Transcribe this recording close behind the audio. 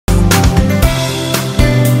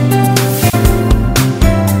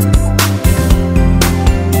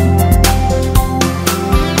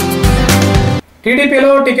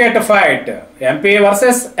టీడీపీలో ticket fight, MP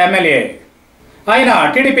versus MLA. ఆయన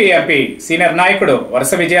TDP MP, senior నాయకుడు,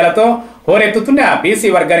 వరుస విజయాలతో హోరెత్తుతున్న బీసీ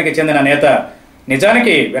వర్గానికి చెందిన నేత.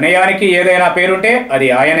 నిజానికి వినయానికి ఏదైనా పేరుంటే అది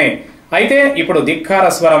ఆయనే. అయితే ఇప్పుడు ధిక్కార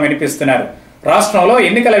స్వరం వినిపిస్తున్నారు. రాష్ట్రంలో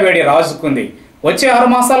ఎన్నికల వేడి రాజుకుంది. వచ్చే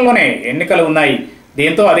 6 మాసాల్లోనే ఎన్నికలు ఉన్నాయి.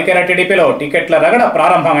 దీంతో అధికార టీడీపీలో టికెట్ల రగడ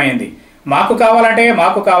ప్రారంభమైంది. మాకు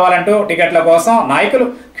కావాలంటూ టికెట్ల కోసం నాయకులు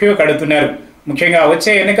క్యూ కడుతున్నారు. ముఖ్యంగా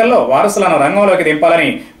వచ్చే ఎన్నికల్లో వారసులను రంగంలోకి దింపాలని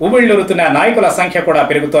ఉబిళ్లురుతున్న నాయకుల సంఖ్య కూడా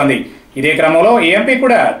పెరుగుతోంది. ఇదే క్రమంలో ఈ ఎంపీ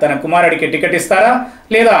కూడా తన కుమారుడికి టికెట్ ఇస్తారా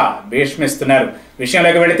లేదా భీష్మిస్తున్నారు.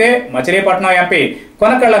 విషయంలోకి వెళితే మచిలీపట్నం ఎంపీ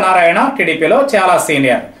కొనకళ్ళ నారాయణ టీడీపీలో చాలా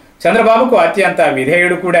సీనియర్. చంద్రబాబుకు అత్యంత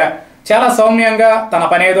విధేయుడు కూడా. చాలా సౌమ్యంగా తన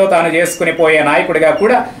పనేదో తాను చేసుకుని పోయే నాయకుడిగా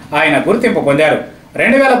కూడా ఆయన గుర్తింపు పొందారు.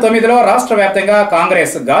 2009లో రాష్ట్ర వ్యాప్తంగా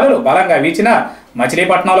కాంగ్రెస్ గాలులు బలంగా వీచినా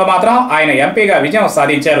మచిలీపట్నంలో మాత్రం ఆయన ఎంపీగా విజయం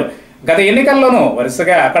సాధించారు. గత ఎన్నికల్లోనూ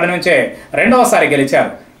వరుసగా అక్కడి నుంచే 2వసారి గెలిచారు.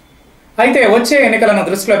 అయితే వచ్చే ఎన్నికలను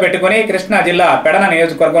దృష్టిలో పెట్టుకుని కృష్ణా జిల్లా పెడన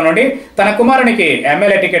నియోజకవర్గం నుండి తన కుమారునికి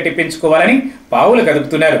ఎమ్మెల్యే టికెట్ ఇప్పించుకోవాలని పావులు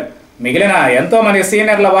కదుపుతున్నారు. మిగిలిన ఎంతో మంది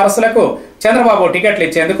సీనియర్ల వారసులకు చంద్రబాబు టికెట్లు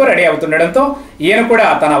ఇచ్చేందుకు రెడీ అవుతుండటంతో ఈయన కూడా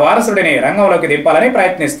తన వారసుడిని రంగంలోకి దింపాలని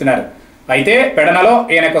ప్రయత్నిస్తున్నారు. అయితే పెడనలో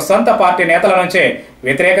ఈయనకు సొంత పార్టీ నేతల నుంచే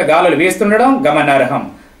వ్యతిరేక గాలులు వీస్తుండడం గమనార్హం.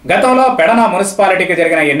 గతంలో పెడన మున్సిపాలిటీకి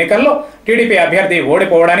జరిగిన ఎన్నికల్లో టీడీపీ అభ్యర్థి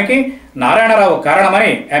ఓడిపోవడానికి నారాయణరావు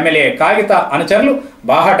కారణమని ఎమ్మెల్యే కాగిత అనుచరులు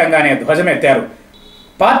బాహాటంగానే ధ్వజమెత్తారు.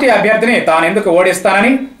 పార్టీ అభ్యర్థిని తానెందుకు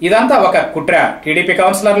ఓడిస్తానని, ఇదంతా ఒక కుట్ర, టీడీపీ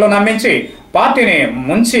కౌన్సిలర్లు నమ్మించి పార్టీని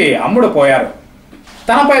ముంచి అమ్ముడు పోయారు.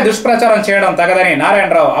 తనపై దుష్ప్రచారం చేయడం తగదని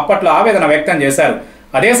నారాయణరావు అప్పట్లో ఆవేదన వ్యక్తం చేశారు.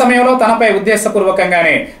 అదే సమయంలో తనపై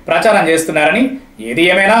ఉద్దేశపూర్వకంగానే ప్రచారం చేస్తున్నారని, ఏది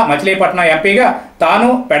ఏమైనా మచిలీపట్నం ఎంపీగా తాను,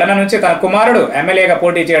 పెడన నుంచి తన కుమారుడు ఎమ్మెల్యేగా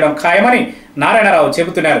పోటీ చేయడం ఖాయమని నారాయణరావు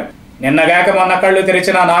చెబుతున్నారు. నిన్నగాక మొన్న కళ్ళు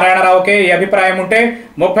తెరిచిన నారాయణరావుకే ఈ అభిప్రాయం ఉంటే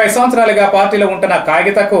 30 సంవత్సరాలుగా పార్టీలో ఉంటున్న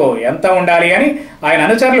కాగితకు ఎంత ఉండాలి అని ఆయన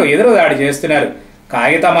అనుచరులు ఎదురుదాడి చేస్తున్నారు.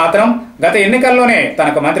 కాగిత మాత్రం గత ఎన్నికల్లోనే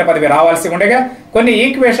తనకు మంత్రి పదవి రావాల్సి ఉండగా కొన్ని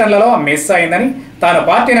ఈక్వేషన్లలో మిస్ అయిందని, తాను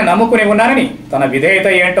పార్టీని నమ్ముకుని ఉన్నానని, తన విధేయత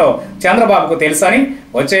ఏంటో చంద్రబాబుకు తెలుసని,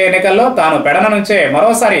 వచ్చే ఎన్నికల్లో తాను పెడన నుంచే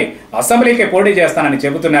మరోసారి అసెంబ్లీకి పోటీ చేస్తానని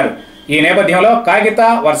చెబుతున్నారు. ఈ నేపథ్యంలో కాగిత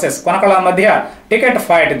వర్సెస్ కొనకళ్ళ మధ్య టికెట్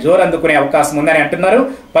ఫైట్ జోరందుకునే అవకాశం ఉందని అంటున్నారు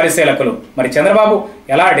పరిశీలకులు. మరి చంద్రబాబు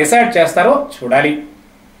ఎలా డిసైడ్ చేస్తారో చూడాలి.